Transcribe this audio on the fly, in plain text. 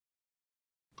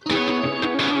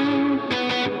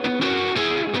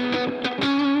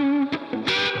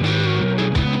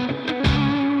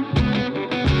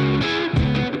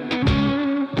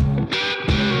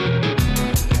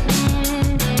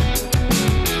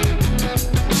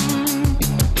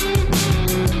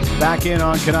Back in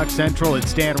on Canuck Central,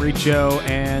 it's Dan Riccio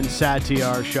and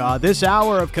Satyar Shah. This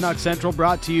hour of Canuck Central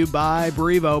brought to you by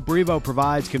Brevo. Brevo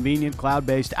provides convenient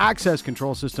cloud-based access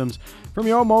control systems from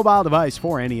your mobile device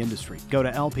for any industry. Go to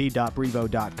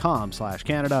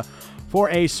lp.brevo.com/Canada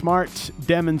for a smart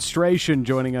demonstration.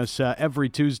 Joining us every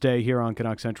Tuesday here on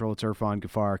Canuck Central, it's Irfan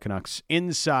Ghaffar, Canucks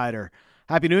Insider.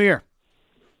 Happy New Year.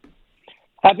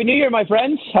 Happy New Year, my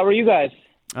friends. How are you guys?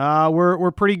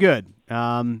 We're pretty good.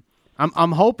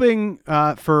 I'm hoping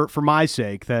for my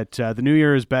sake that the New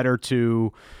Year is better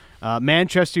to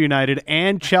Manchester United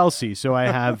and Chelsea, so I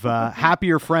have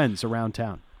happier friends around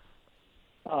town.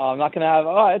 Oh, I'm not gonna have.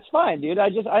 Oh, it's fine, dude. I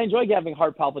enjoy having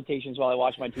heart palpitations while I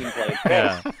watch my team play.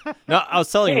 Yeah. No, I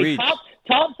was telling Reach.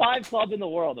 Top 5 club in the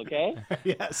world, okay?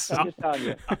 Yes. I'm just telling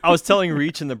you. I was telling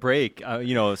Reach in the break,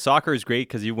 soccer is great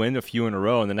because you win a few in a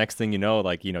row, and the next thing you know,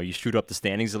 you shoot up the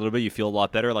standings a little bit, you feel a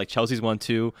lot better. Like Chelsea's won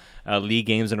 2 league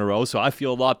games in a row, so I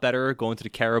feel a lot better going to the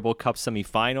Carabao Cup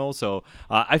semifinal. So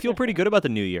I feel pretty good about the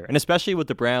new year, and especially with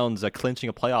the Browns clinching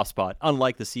a playoff spot,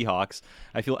 unlike the Seahawks,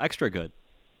 I feel extra good.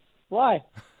 Why?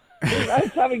 I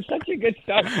was having such a good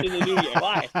start to the new year.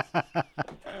 Why?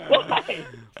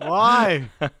 Why?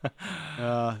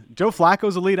 Joe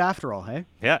Flacco's elite after all, hey?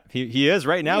 Yeah, he is.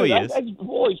 Right now he is.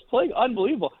 He's playing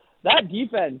unbelievable. That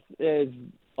defense is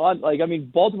on.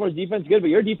 Baltimore's defense is good,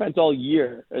 but your defense all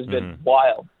year has been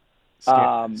wild.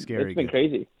 Scary. It's been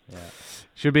crazy. Yeah.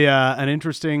 Should be an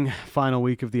interesting final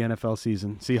week of the NFL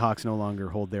season. Seahawks no longer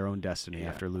hold their own destiny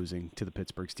after losing to the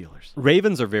Pittsburgh Steelers.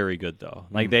 Ravens are very good, though.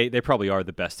 They probably are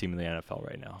the best team in the NFL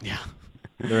right now. Yeah.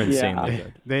 They're insanely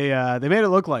good. They made it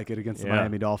look like it against the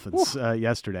Miami Dolphins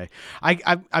yesterday.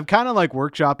 I'm kind of like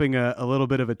workshopping a little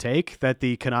bit of a take that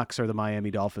the Canucks are the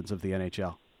Miami Dolphins of the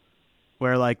NHL,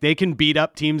 where they can beat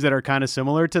up teams that are kind of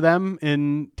similar to them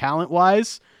in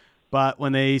talent-wise, but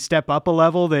when they step up a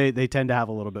level, they tend to have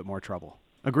a little bit more trouble.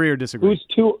 Agree or disagree?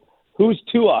 Who's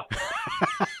Tua?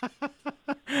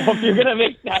 If you're gonna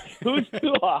make that, who's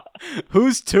Tua?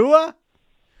 Who's Tua?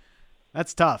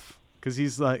 That's tough because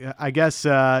he's I guess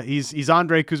he's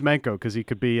Andre Kuzmenko because he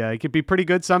could be pretty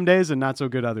good some days and not so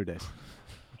good other days.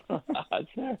 That's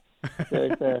fair.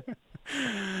 Very fair.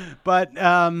 But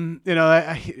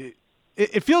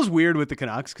it feels weird with the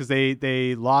Canucks because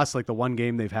they lost the one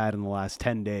game they've had in the last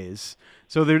 10 days.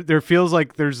 So there feels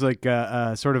like there's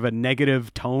a sort of a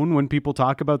negative tone when people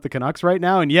talk about the Canucks right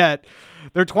now, and yet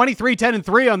they're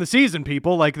 23-10-3 on the season.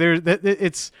 People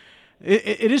it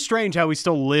is strange how we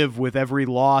still live with every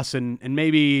loss and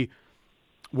maybe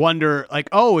wonder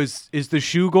is the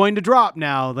shoe going to drop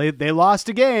now? They lost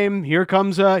a game. Here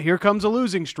comes a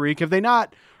losing streak. Have they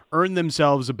not earned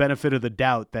themselves a benefit of the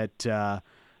doubt that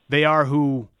they are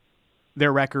who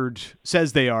their record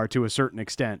says they are to a certain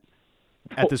extent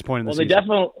at this point in the season? They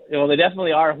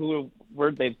definitely are who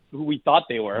we thought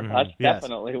they were. That's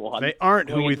definitely one. They aren't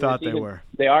who we thought they were.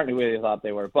 They aren't who we thought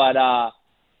they were. But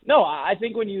no, I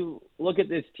think when you look at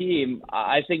this team,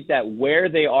 I think that where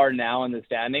they are now in the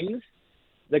standings,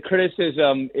 the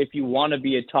criticism, if you want to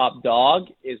be a top dog,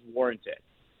 is warranted.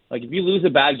 If you lose a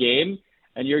bad game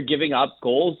and you're giving up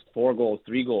goals, 4 goals,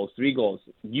 3 goals,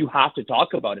 you have to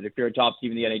talk about it if you're a top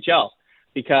team in the NHL.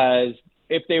 Because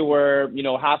if they were,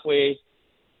 halfway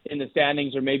in the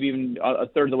standings or maybe even a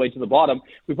third of the way to the bottom,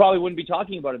 we probably wouldn't be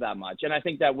talking about it that much. And I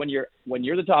think that when you're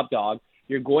the top dog,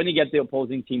 you're going to get the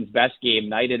opposing team's best game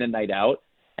night in and night out,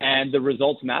 and the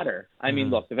results matter. I mean,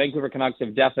 look, the Vancouver Canucks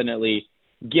have definitely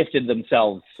gifted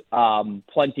themselves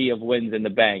plenty of wins in the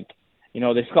bank.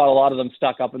 They've got a lot of them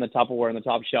stuck up in the Tupperware and the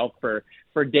top shelf for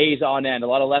days on end, a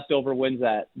lot of leftover wins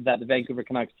that the Vancouver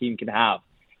Canucks team can have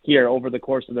here over the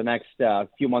course of the next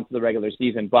few months of the regular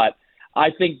season. But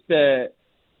I think the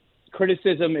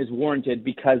criticism is warranted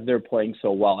because they're playing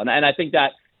so well. And I think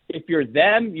that if you're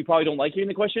them, you probably don't like hearing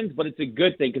the questions, but it's a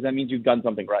good thing because that means you've done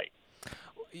something right.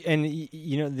 And,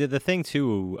 the thing,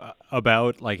 too,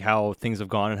 about, how things have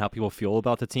gone and how people feel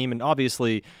about the team, and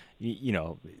obviously,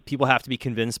 people have to be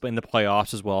convinced in the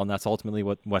playoffs as well, and that's ultimately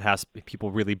what has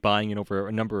people really buying in over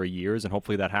a number of years, and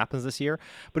hopefully that happens this year.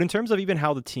 But in terms of even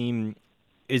how the team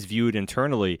is viewed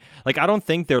internally, I don't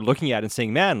think they're looking at it and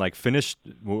saying, man,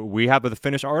 we have the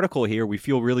finished article here. We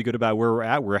feel really good about where we're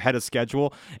at. We're ahead of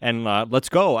schedule, and let's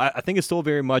go. I think it's still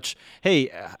very much,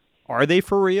 hey, are they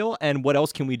for real? And what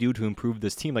else can we do to improve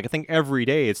this team? I think every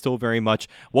day it's still very much,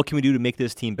 what can we do to make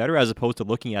this team better, as opposed to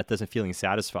looking at this and feeling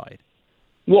satisfied.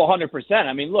 Well, 100%.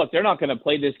 I mean, look, they're not going to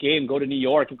play this game, go to New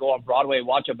York and go on Broadway,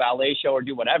 watch a ballet show or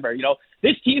do whatever.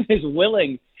 This team is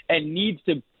willing and needs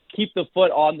to keep the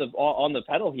foot on the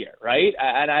pedal here, right?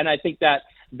 And I think that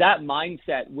that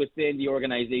mindset within the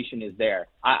organization is there.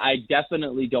 I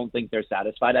definitely don't think they're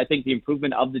satisfied. I think the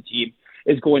improvement of the team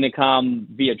is going to come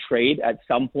via trade at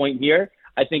some point here.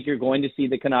 I think you're going to see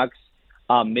the Canucks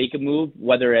make a move,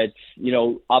 whether it's,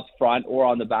 up front or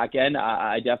on the back end.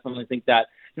 I definitely think that,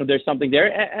 there's something there.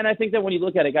 And I think that when you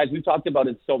look at it, guys, we've talked about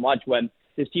it so much when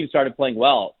this team started playing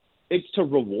well. It's to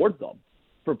reward them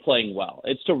for playing well.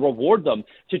 It's to reward them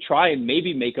to try and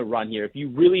maybe make a run here. If you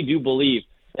really do believe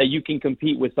that you can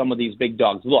compete with some of these big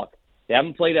dogs. Look, they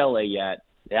haven't played LA yet.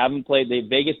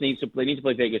 Vegas needs to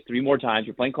play Vegas 3 more times.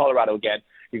 You're playing Colorado again.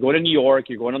 You're going to New York.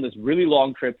 You're going on this really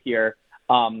long trip here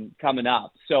coming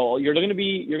up. So you're going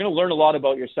to learn a lot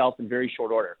about yourself in very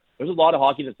short order. There's a lot of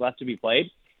hockey that's left to be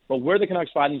played, but where the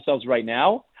Canucks find themselves right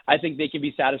now, I think they can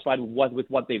be satisfied with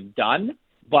what they've done,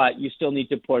 but you still need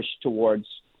to push towards,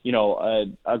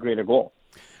 a greater goal.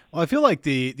 Well, I feel like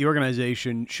the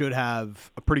organization should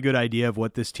have a pretty good idea of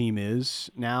what this team is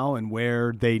now and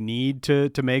where they need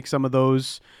to make some of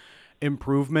those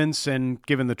improvements. And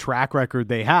given the track record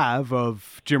they have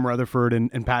of Jim Rutherford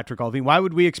and Patrick Allvin, why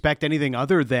would we expect anything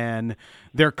other than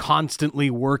they're constantly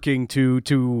working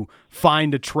to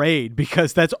find a trade?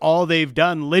 Because that's all they've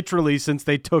done literally since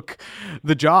they took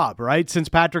the job, right? Since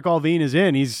Patrick Allvin is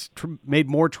in, he's made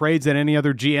more trades than any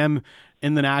other GM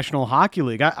in the National Hockey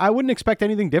League. I wouldn't expect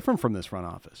anything different from this front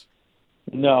office.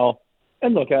 No.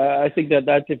 And look, I think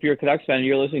that's if you're a Canucks fan and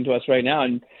you're listening to us right now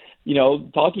and,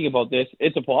 talking about this,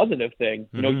 it's a positive thing.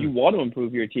 You want to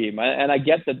improve your team. And I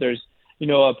get that there's,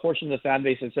 a portion of the fan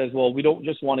base that says, well, we don't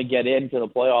just want to get into the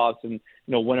playoffs and,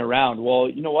 win a round. Well,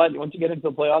 you know what? Once you get into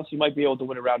the playoffs, you might be able to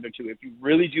win a round or two. If you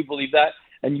really do believe that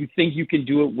and you think you can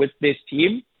do it with this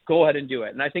team, go ahead and do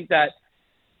it. And I think that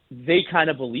they kind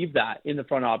of believe that in the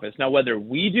front office. Now, whether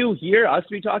we do here, us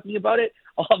be talking about it,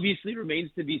 obviously remains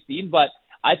to be seen. But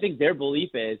I think their belief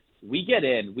is we get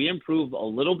in, we improve a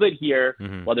little bit here,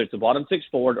 whether it's a bottom 6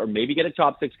 forward or maybe get a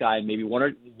top 6 guy, maybe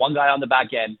one guy on the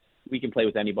back end, we can play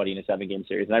with anybody in a 7-game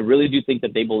series. And I really do think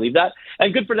that they believe that.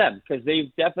 And good for them, because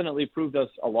they've definitely proved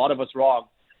a lot of us wrong,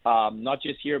 not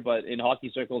just here, but in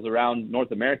hockey circles around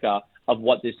North America, of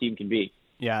what this team can be.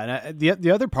 Yeah, and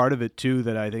the other part of it, too,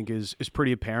 that I think is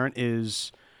pretty apparent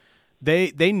is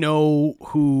they know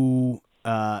who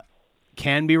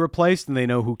can be replaced and they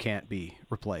know who can't be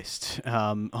replaced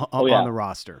on the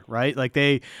roster, right? Like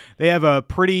they have a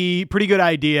pretty good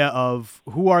idea of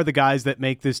who are the guys that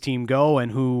make this team go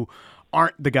and who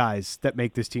aren't the guys that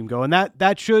make this team go. And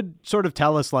that should sort of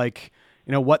tell us, like,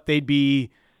 what they'd be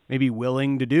maybe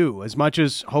willing to do. As much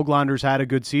as Höglander's had a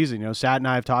good season, Sad and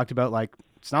I have talked about, like,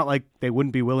 it's not like they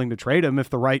wouldn't be willing to trade him if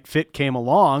the right fit came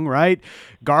along, right?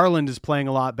 Garland is playing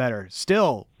a lot better.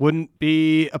 Still wouldn't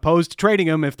be opposed to trading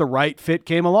him if the right fit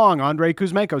came along. Andrei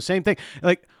Kuzmenko, same thing.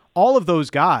 Like, all of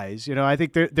those guys, I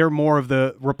think they're more of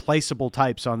the replaceable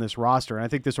types on this roster, and I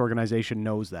think this organization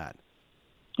knows that.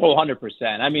 Oh,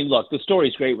 100%. I mean, look, the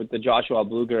story's great with the Joshua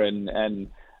Bluger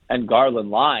and Garland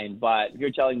line, but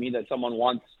you're telling me that someone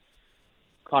wants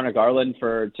Connor Garland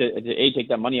to A, take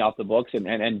that money off the books,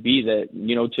 and B, that,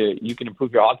 you can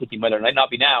improve your hockey team, whether it might not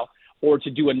be now, or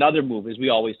to do another move, as we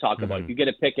always talk about. If you get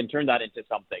a pick and turn that into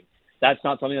something, that's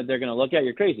not something that they're going to look at.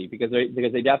 You're crazy, because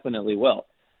they definitely will.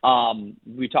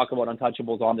 We talk about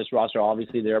untouchables on this roster.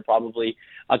 Obviously, there are probably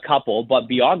a couple, but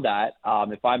beyond that,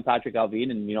 if I'm Patrick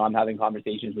Allvin and, I'm having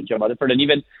conversations with Jim Rutherford and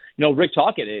even, Rick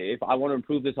Tocchet, if I want to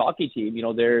improve this hockey team,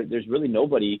 there's really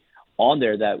nobody on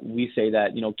there that we say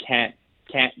that,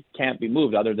 can't be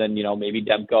moved, other than, maybe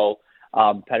Demko,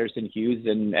 Pettersson, Hughes,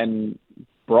 and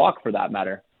Brock, for that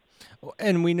matter.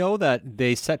 And we know that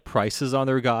they set prices on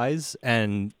their guys,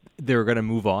 and they're going to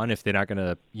move on if they're not going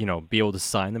to, be able to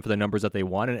sign them for the numbers that they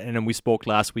want. And then we spoke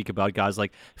last week about guys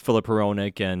like Filip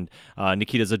Hronek and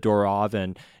Nikita Zadorov,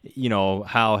 and,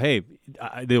 how, hey,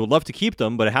 they would love to keep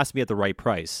them, but it has to be at the right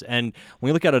price. And when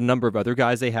you look at a number of other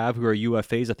guys they have who are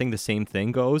UFAs, I think the same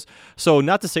thing goes. So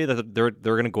not to say that they're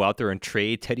going to go out there and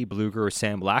trade Teddy Bluger or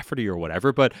Sam Lafferty or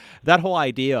whatever, but that whole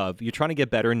idea of you're trying to get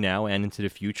better now and into the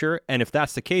future. And if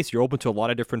that's the case, you're open to a lot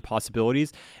of different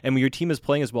possibilities. And when your team is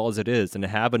playing as well as it is, and to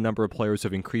have a number of players who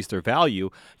have increased their value,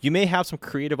 you may have some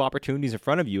creative opportunities in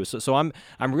front of you. So I'm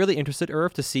really interested,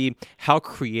 Irv, to see how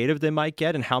creative they might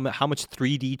get and how much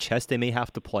 3D chess they may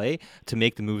have to play to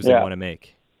make the moves they want to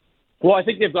make. Well, I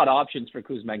think they've got options for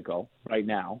Kuzmenko right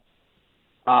now.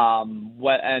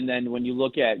 And then when you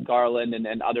look at Garland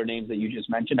and other names that you just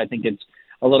mentioned, I think it's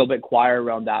a little bit quieter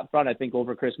around that front. I think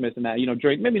over Christmas and that,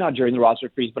 during, maybe not during the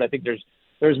roster freeze, but I think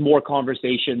there's more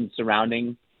conversation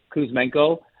surrounding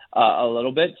Kuzmenko a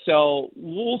little bit. So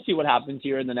we'll see what happens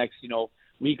here in the next,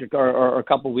 week or a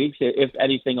couple of weeks, if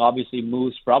anything obviously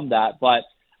moves from that. But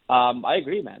I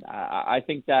agree, man. I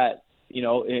think that,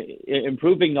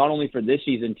 improving not only for this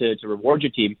season to reward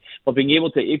your team, but being able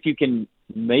to, if you can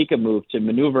make a move to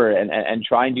maneuver and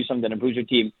try and do something that improves your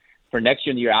team for next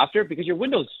year and the year after, because your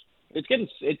windows,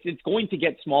 it's going to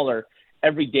get smaller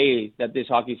every day that this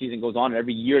hockey season goes on, and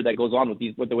every year that goes on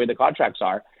with the way the contracts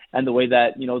are and the way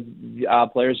that,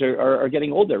 players are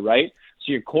getting older, right?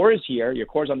 So your core is here, your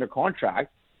core is under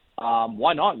contract.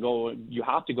 Why not go? You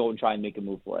have to go and try and make a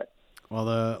move for it. Well,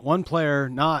 the one player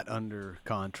not under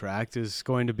contract is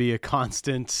going to be a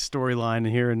constant storyline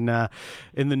here in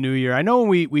the new year. I know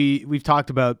we've talked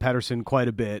about Pettersson quite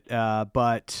a bit,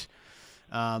 but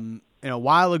a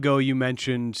while ago you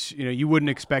mentioned you wouldn't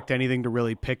expect anything to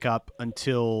really pick up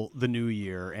until the new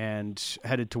year and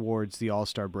headed towards the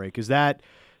All-Star break. Is that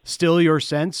still your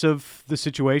sense of the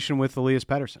situation with Elias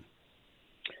Pettersson?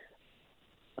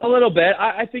 A little bit.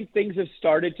 I think things have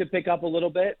started to pick up a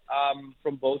little bit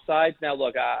from both sides. Now,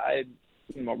 look,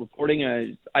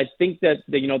 reporting. I think that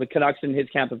the Canucks and his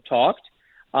camp have talked.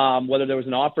 Whether there was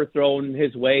an offer thrown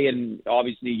his way and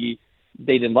obviously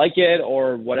they didn't like it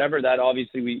or whatever, that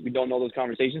obviously we don't know those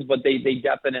conversations, but they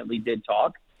definitely did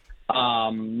talk.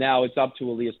 Now it's up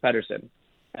to Elias Pettersson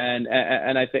and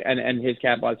I think and his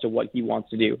camp as to what he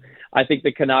wants to do. I think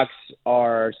the Canucks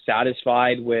are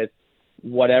satisfied with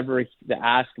whatever the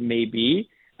ask may be.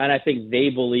 And I think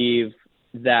they believe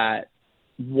that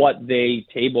what they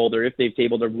tabled, or if they've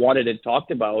tabled or wanted and talked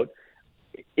about,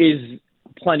 is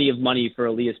plenty of money for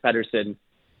Elias Pettersson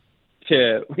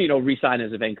to, re-sign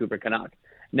as a Vancouver Canuck.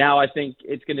 Now I think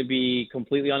it's going to be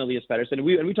completely on Elias Pettersson. And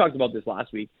we talked about this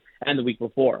last week and the week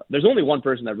before. There's only one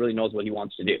person that really knows what he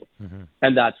wants to do,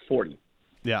 and that's 40.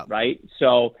 Yeah. Right?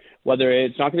 So whether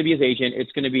it's not going to be his agent,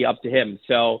 it's going to be up to him.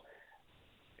 So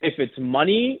if it's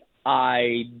money,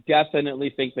 I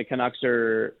definitely think the Canucks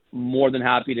are more than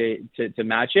happy to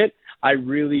match it. I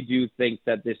really do think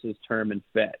that this is term and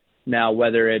fit. Now,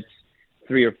 whether it's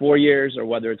 3 or 4 years or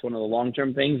whether it's one of the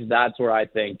long-term things, that's where I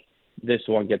think this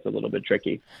one gets a little bit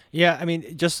tricky. Yeah, I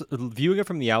mean, just viewing it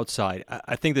from the outside,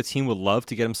 I think the team would love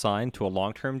to get him signed to a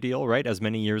long-term deal, right? As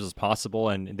many years as possible,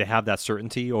 and they have that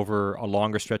certainty over a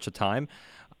longer stretch of time.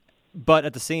 But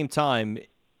at the same time,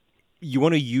 you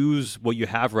want to use what you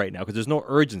have right now because there's no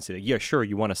urgency. Yeah, sure,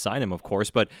 you want to sign him, of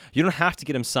course, but you don't have to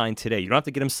get him signed today. You don't have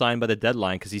to get him signed by the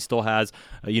deadline because he still has,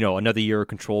 another year of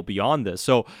control beyond this.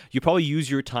 So you probably use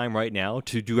your time right now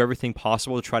to do everything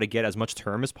possible to try to get as much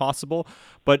term as possible.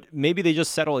 But maybe they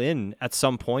just settle in at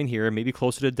some point here, maybe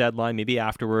closer to the deadline, maybe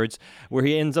afterwards, where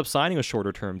he ends up signing a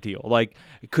shorter term deal. Like,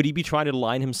 could he be trying to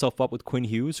line himself up with Quinn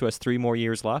Hughes, who has 3 more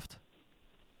years left?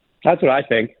 That's what I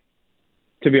think.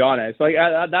 To be honest,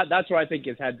 that's where I think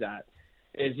his head's at,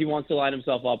 is he wants to line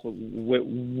himself up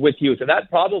with you. So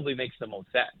that probably makes the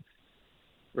most sense,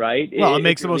 right? Well, it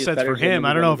makes the most sense for him.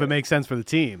 I don't know if it makes sense for the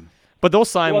team. But they'll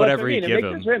sign whatever he give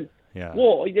him. For him. Yeah.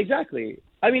 Well, exactly.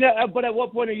 I mean, but at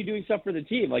what point are you doing stuff for the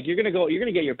team? Like, you're gonna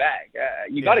get your bag.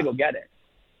 You got to go get it.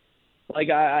 Like,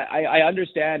 I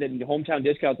understand and hometown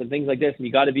discounts and things like this, and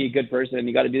you got to be a good person, and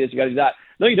you got to do this, you got to do that.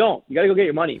 No, you don't. You got to go get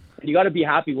your money, and you got to be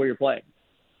happy where you're playing.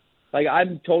 Like,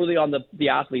 I'm totally on the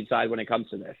athlete side when it comes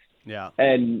to this. Yeah.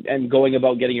 And going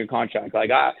about getting your contract.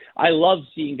 Like, I love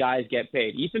seeing guys get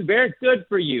paid. Ethan Barrett, good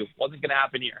for you. Wasn't going to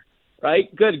happen here,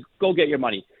 right? Good. Go get your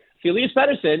money. For Elias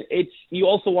Pettersson, you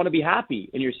also want to be happy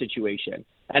in your situation.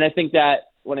 And I think that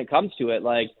when it comes to it,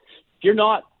 like,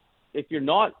 if you're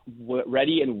not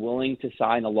ready and willing to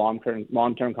sign a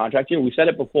long-term contract here, we said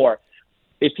it before,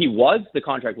 if he was, the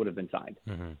contract would have been signed.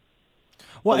 Mm-hmm.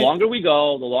 Well, the longer we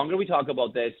go, the longer we talk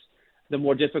about this, the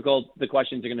more difficult the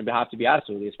questions are going to have to be asked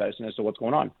to Elias Pettersson as to what's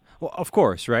going on. Well, of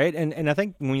course, right? And I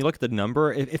think when you look at the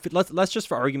number, let's just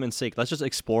for argument's sake, let's just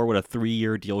explore what a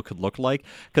 3-year deal could look like.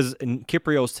 Because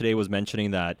Kyprios today was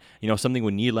mentioning that something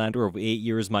with Nylander over 8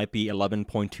 years might be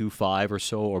 11.25 or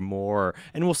so or more,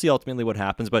 and we'll see ultimately what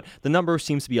happens. But the number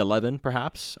seems to be 11,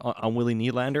 perhaps, on Willie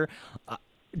Nylander.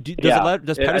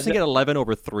 Does Pettersson get 11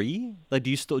 over 3? Like,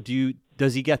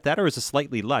 does he get that, or is it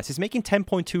slightly less? He's making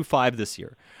 10.25 this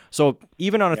year. So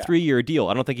even on a 3-year deal,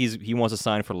 I don't think he wants to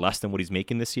sign for less than what he's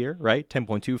making this year, right?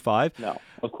 10.25. No,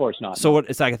 of course not. So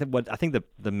it's like I think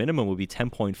the minimum would be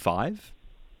 10.5,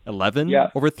 11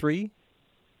 over 3.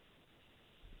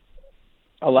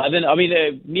 11. I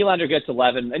mean, Nylander gets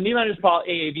 11, and Nylander's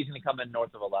probably AAV's going to come in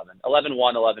north of 11,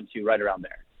 11-1, 11-2, right around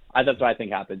there. That's what I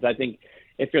think happens. I think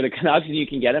if you're the Canucks and you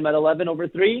can get him at 11 over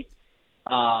 3, it's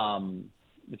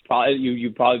probably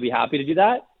you'd probably be happy to do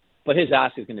that. But his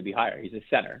ask is going to be higher. He's a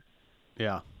center.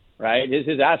 Yeah. Right?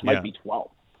 His ask might be 12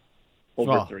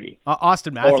 over 3.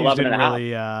 Austin Matthews 11 didn't and a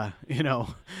half.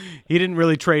 really, he didn't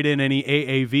really trade in any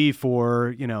AAV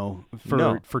for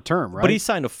term, right? But he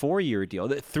signed a 4-year deal,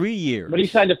 3 years. But he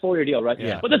signed a 4-year deal, right?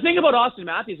 Yeah. But the thing about Austin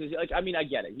Matthews is, like, I mean, I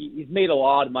get it. He's made a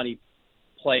lot of money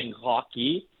playing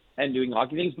hockey and doing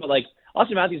hockey things, but like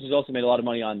Austin Matthews has also made a lot of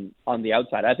money on the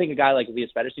outside. I think a guy like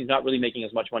Elias Pettersson is not really making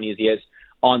as much money as he is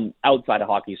on outside of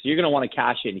hockey. So you're going to want to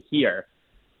cash in here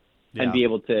and be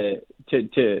able to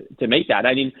make that.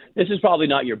 I mean, this is probably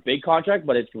not your big contract,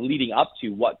 but it's leading up to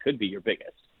what could be your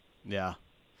biggest. Yeah,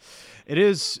 it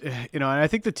is. And I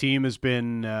think the team has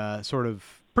been sort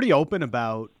of pretty open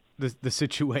about the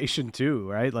situation too,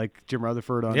 right? Like Jim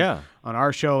Rutherford on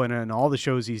our show and on all the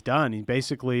shows he's done, he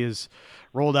basically has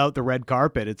rolled out the red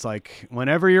carpet. It's like,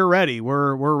 whenever you're ready,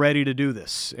 we're ready to do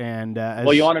this. And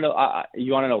well, you want to know?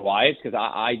 You want to know why? It's because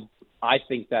I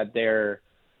think that they're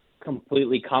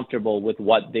completely comfortable with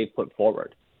what they put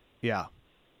forward. Yeah.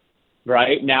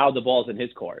 Right now, the ball's in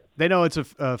his court. They know it's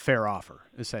a fair offer,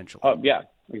 essentially. Oh yeah,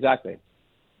 exactly.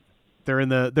 They're in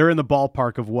the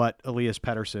ballpark of what Elias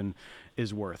Pettersson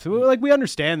is worth. Like, we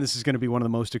understand this is going to be one of the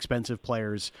most expensive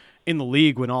players in the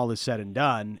league when all is said and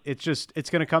done. It's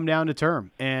going to come down to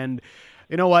term. And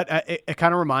you know what? It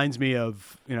kind of reminds me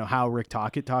of how Rick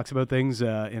Tocchet talks about things.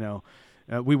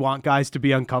 We want guys to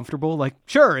be uncomfortable. Like,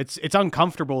 sure, it's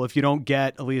uncomfortable if you don't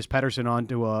get Elias Pettersson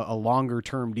onto a longer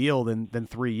term deal than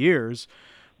 3 years.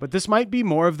 But this might be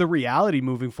more of the reality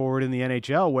moving forward in the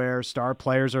NHL, where star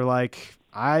players are like,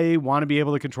 I want to be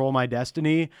able to control my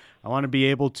destiny. I want to be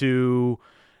able to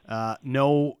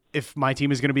know if my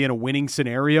team is going to be in a winning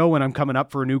scenario when I'm coming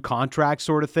up for a new contract,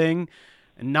 sort of thing,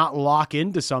 and not lock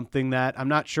into something that I'm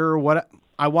not sure what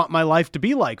I want my life to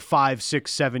be like 5,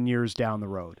 6, 7 years down the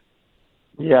road.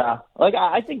 Yeah. Like,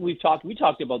 I think we talked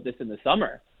about this in the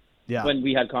summer when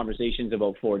we had conversations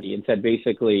about 40 and said,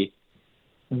 basically,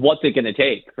 what's it going to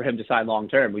take for him to sign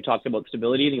long-term? We talked about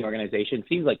stability in the organization.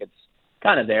 Seems like it's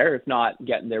kind of there, if not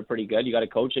getting there pretty good. You got a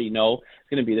coach that is going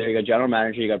to be there. You got general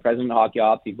manager. You got president of hockey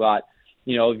ops. You've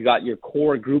got your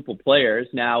core group of players.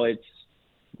 Now it's,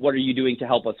 what are you doing to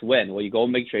help us win? Well, you go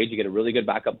and make trades. You get a really good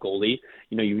backup goalie.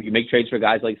 You make trades for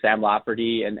guys like Sam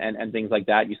Lafferty and things like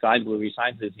that. You sign Blue. You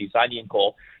sign Ian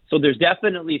Cole. So there's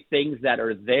definitely things that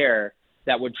are there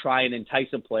that would try and entice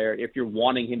a player if you're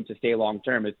wanting him to stay long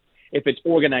term. If it's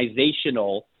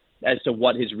organizational as to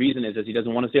what his reason is, as he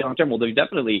doesn't want to stay long term, well, they've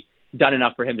definitely done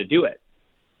enough for him to do it,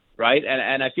 right?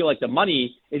 And I feel like the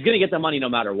money is going to get the money no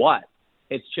matter what.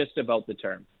 It's just about the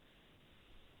term.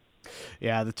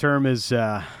 Yeah, the term is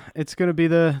it's going to be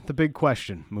the big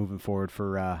question moving forward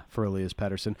for Elias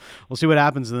Pettersson. We'll see what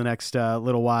happens in the next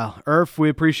little while. Irf, we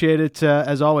appreciate it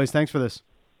as always. Thanks for this.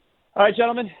 All right,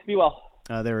 gentlemen, be well.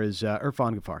 There is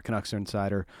Irfan Gaffar, Canucks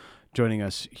Insider, joining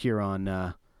us here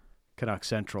on Canucks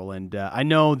Central, and I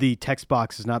know the text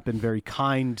box has not been very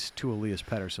kind to Elias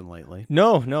Pettersson lately.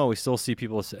 No, we still see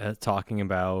people talking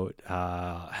about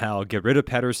how get rid of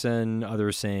Pettersson.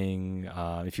 Others saying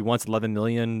if he wants $11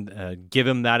 million, give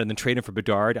him that and then trade him for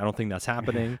Bedard. I don't think that's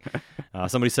happening.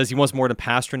 Somebody says he wants more than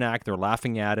Pasternak. They're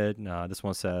laughing at it. This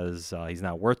one says he's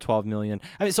not worth $12 million.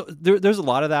 I mean, so there's a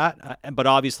lot of that, but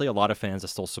obviously a lot of fans that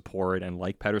still support and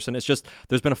like Pettersson. It's just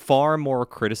there's been a far more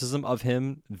criticism of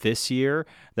him this year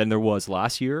than there was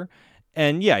last year.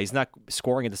 And yeah, he's not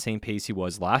scoring at the same pace he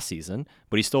was last season,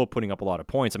 but he's still putting up a lot of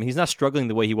points. I mean, he's not struggling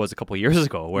the way he was a couple of years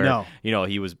ago where,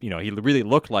 he was, he really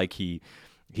looked like he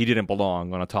didn't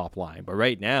belong on a top line. But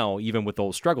right now, even with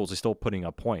those struggles, he's still putting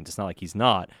up points. It's not like he's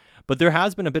not. But there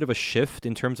has been a bit of a shift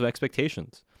in terms of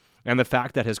expectations. And the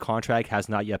fact that his contract has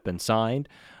not yet been signed,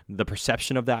 the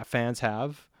perception of that fans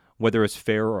have, whether it's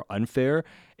fair or unfair,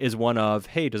 is one of,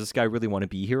 hey, does this guy really want to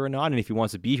be here or not? And if he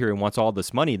wants to be here and wants all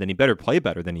this money, then he better play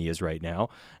better than he is right now.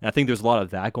 And I think there's a lot of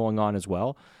that going on as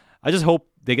well. I just hope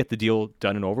they get the deal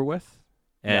done and over with.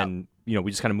 And,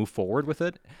 we just kind of move forward with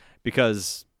it,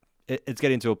 because it's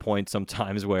getting to a point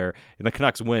sometimes where the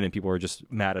Canucks win and people are just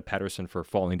mad at Pettersson for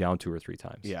falling down 2 or 3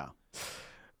 times. Yeah.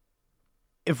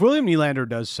 If William Nylander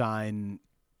does sign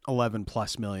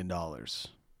 $11+ million, it's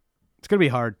going to be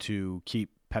hard to keep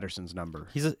Pettersson's number.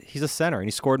 He's a center, and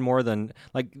he scored more than,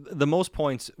 like, the most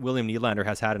points William Nylander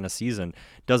has had in a season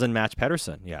doesn't match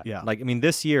Pettersson yet. Yeah. Like, I mean,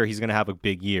 this year he's going to have a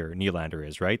big year, Nylander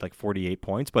is, right? Like 48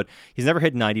 points, but he's never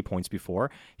hit 90 points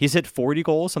before. He's hit 40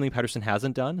 goals, something Pettersson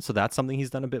hasn't done, so that's something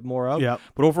he's done a bit more of. Yeah.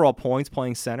 But overall points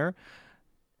playing center,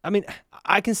 I mean,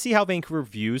 I can see how Vancouver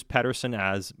views Pettersson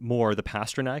as more the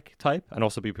Pasternak type, and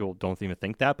also people don't even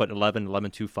think that, but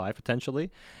 11.25 potentially,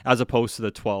 as opposed to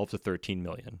the 12 to 13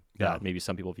 million that maybe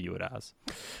some people view it as.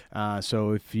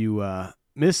 So if you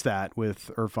miss that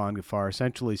with Irfan Gaffar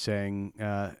essentially saying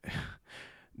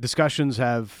discussions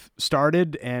have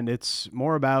started, and it's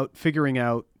more about figuring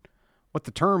out what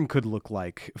the term could look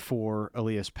like for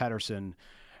Elias Pettersson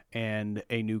and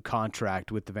a new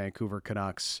contract with the Vancouver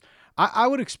Canucks. I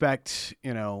would expect,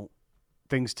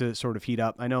 things to sort of heat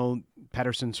up. I know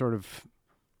Pettersson sort of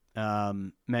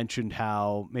mentioned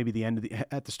how maybe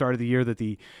at the start of the year that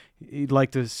he'd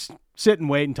like to sit and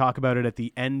wait and talk about it at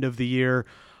the end of the year.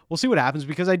 We'll see what happens,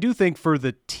 because I do think for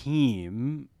the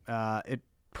team, it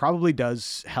probably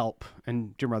does help,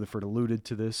 and Jim Rutherford alluded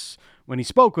to this when he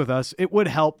spoke with us, it would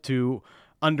help to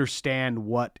understand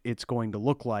what it's going to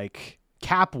look like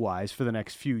cap-wise for the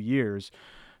next few years.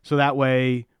 So that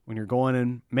way, when you're going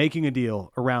and making a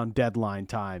deal around deadline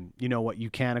time, you know what you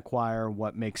can acquire,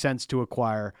 what makes sense to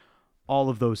acquire, all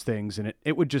of those things. And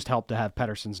it would just help to have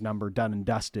Pettersson's number done and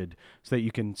dusted so that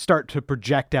you can start to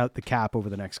project out the cap over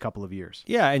the next couple of years.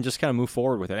 Yeah, and just kind of move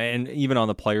forward with it. And even on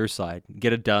the player's side,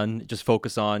 get it done. Just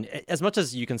focus on, as much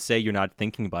as you can say you're not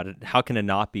thinking about it, how can it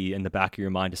not be in the back of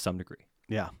your mind to some degree?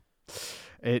 Yeah,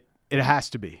 it has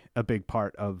to be a big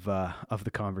part of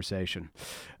the conversation.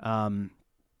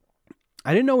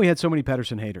 I didn't know we had so many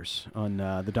Pettersson haters on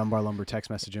the Dunbar Lumber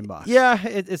text message inbox. Yeah,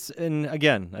 and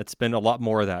again, it's been a lot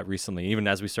more of that recently. Even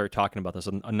as we start talking about this,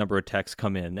 a number of texts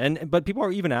come in, but people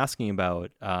are even asking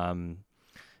about,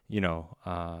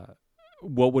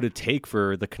 what would it take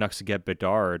for the Canucks to get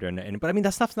Bedard, but I mean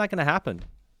that stuff's not going to happen.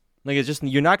 Like, it's just,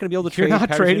 you're not going to be able to trade. You're not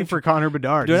Pettersson trading for Connor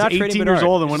Bedard. You're He's not 18 years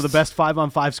old and one of the best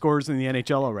 5-on-5 scorers in the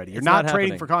NHL already. You're not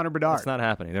trading for Connor Bedard. It's not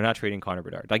happening. They're not trading Connor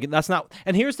Bedard. Like, that's not.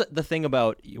 And here's the thing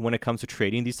about when it comes to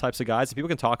trading these types of guys. People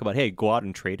can talk about, hey, go out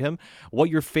and trade him. What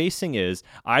you're facing is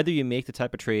either you make the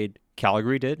type of trade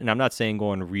Calgary did, and I'm not saying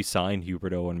go and re-sign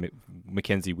Huberdeau and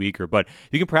Mackenzie Weegar, but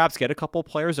you can perhaps get a couple of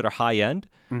players that are high end,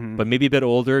 but maybe a bit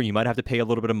older. You might have to pay a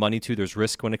little bit of money to. There's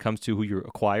risk when it comes to who you're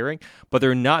acquiring, but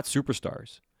they're not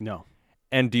superstars. No.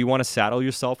 And do you want to saddle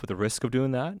yourself with the risk of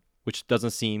doing that, which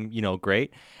doesn't seem,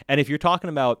 great? And if you're talking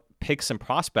about picks and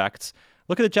prospects,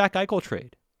 look at the Jack Eichel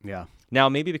trade. Yeah. Now,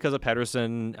 maybe because of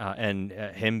Pettersson and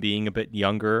him being a bit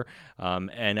younger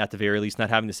and at the very least not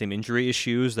having the same injury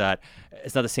issues, that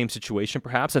it's not the same situation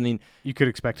perhaps. I mean, you could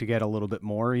expect to get a little bit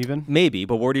more even. Maybe,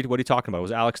 but what are you talking about?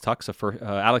 Was Alex Tuck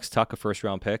a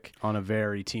first-round pick? On a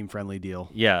very team-friendly deal.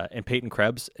 Yeah, and Peyton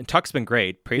Krebs. And Tuck's been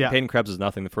great. Peyton Krebs is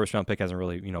nothing. The first-round pick hasn't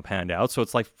really panned out. So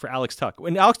it's like for Alex Tuck.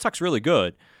 And Alex Tuck's really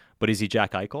good, but is he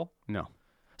Jack Eichel? No.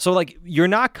 So, like, you're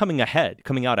not coming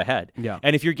out ahead. Yeah.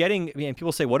 And if you're getting,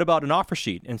 people say, what about an offer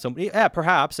sheet? And somebody,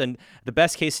 perhaps. And the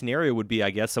best case scenario would be, I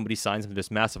guess, somebody signs into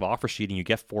this massive offer sheet and you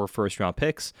get 4 first-round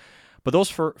picks. But those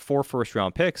 4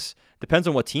 first-round picks depends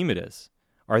on what team it is.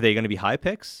 Are they going to be high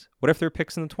picks? What if they're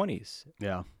picks in the 20s?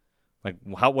 Yeah. Like,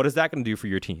 what is that going to do for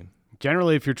your team?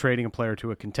 Generally, if you're trading a player to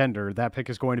a contender, that pick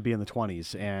is going to be in the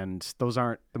 20s, and those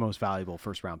aren't the most valuable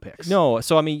first-round picks. No,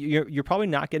 so I mean, you're probably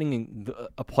not getting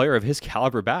a player of his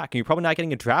caliber back, and you're probably not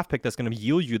getting a draft pick that's going to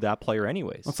yield you that player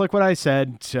anyways. It's like what I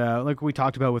said, like we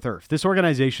talked about with Irf. This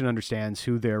organization understands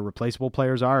who their replaceable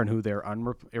players are and who their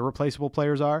irreplaceable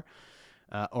players are,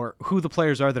 or who the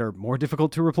players are that are more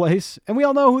difficult to replace, and we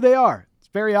all know who they are. It's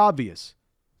very obvious.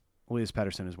 Elias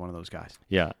Pettersson is one of those guys.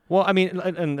 Yeah. Well, I mean,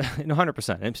 and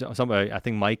 100%. Somebody, I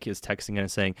think Mike is texting in and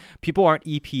saying, people aren't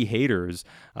EP haters.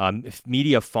 If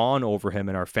media fawn over him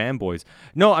and are fanboys.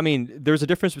 No, I mean, there's a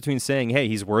difference between saying, hey,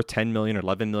 he's worth 10 million or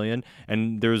 11 million.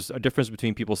 And there's a difference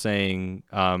between people saying,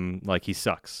 like, he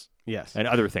sucks. Yes. And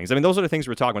other things. I mean, those are the things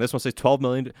we're talking about. This one says 12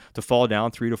 million to fall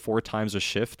down 3 to 4 times a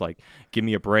shift. Like, give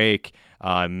me a break.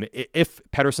 If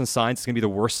Pettersson signs, it's going to be the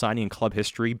worst signing in club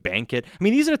history. Bank it. I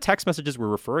mean, these are the text messages we're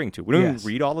referring to. We don't even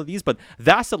read all of these, but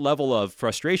that's the level of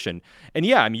frustration. And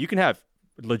yeah, I mean, you can have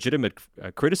legitimate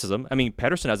criticism. I mean,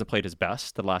 Pettersson hasn't played his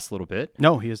best the last little bit.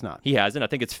 No, he has not. He hasn't. I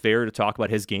think it's fair to talk about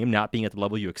his game not being at the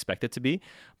level you expect it to be,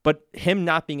 but him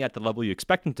not being at the level you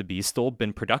expect him to be still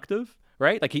been productive,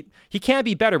 right? Like he can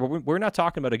be better, but we're not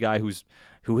talking about a guy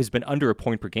who has been under a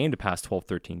point per game the past 12,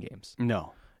 13 games.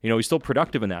 No. He's still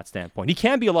productive in that standpoint. He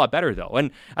can be a lot better, though.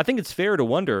 And I think it's fair to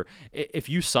wonder, if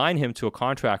you sign him to a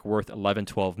contract worth 11,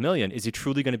 12 million, is he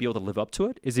truly going to be able to live up to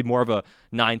it? Is he more of a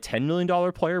 $9, $10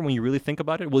 million player when you really think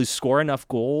about it? Will he score enough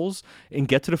goals and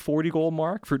get to the 40-goal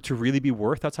mark to really be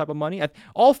worth that type of money?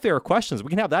 All fair questions. We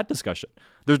can have that discussion.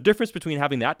 There's a difference between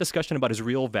having that discussion about his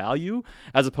real value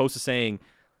as opposed to saying,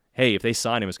 hey, if they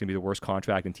sign him, it's going to be the worst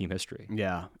contract in team history.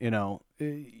 Yeah,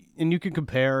 and you can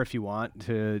compare if you want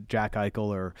to Jack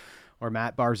Eichel or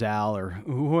Matt Barzal or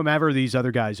whomever these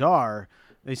other guys are.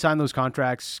 They signed those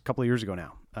contracts a couple of years ago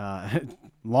now,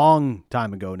 long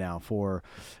time ago now for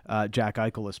Jack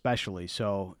Eichel especially.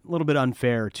 So a little bit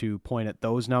unfair to point at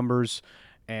those numbers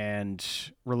and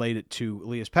relate it to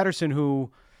Elias Pettersson,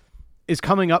 who is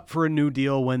coming up for a new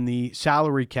deal when the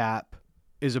salary cap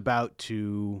is about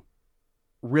to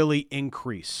really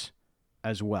increase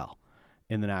as well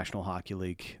in the National Hockey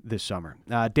League this summer.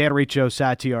 Dan Riccio,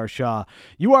 Satyar Shah.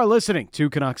 You are listening to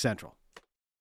Canuck Central.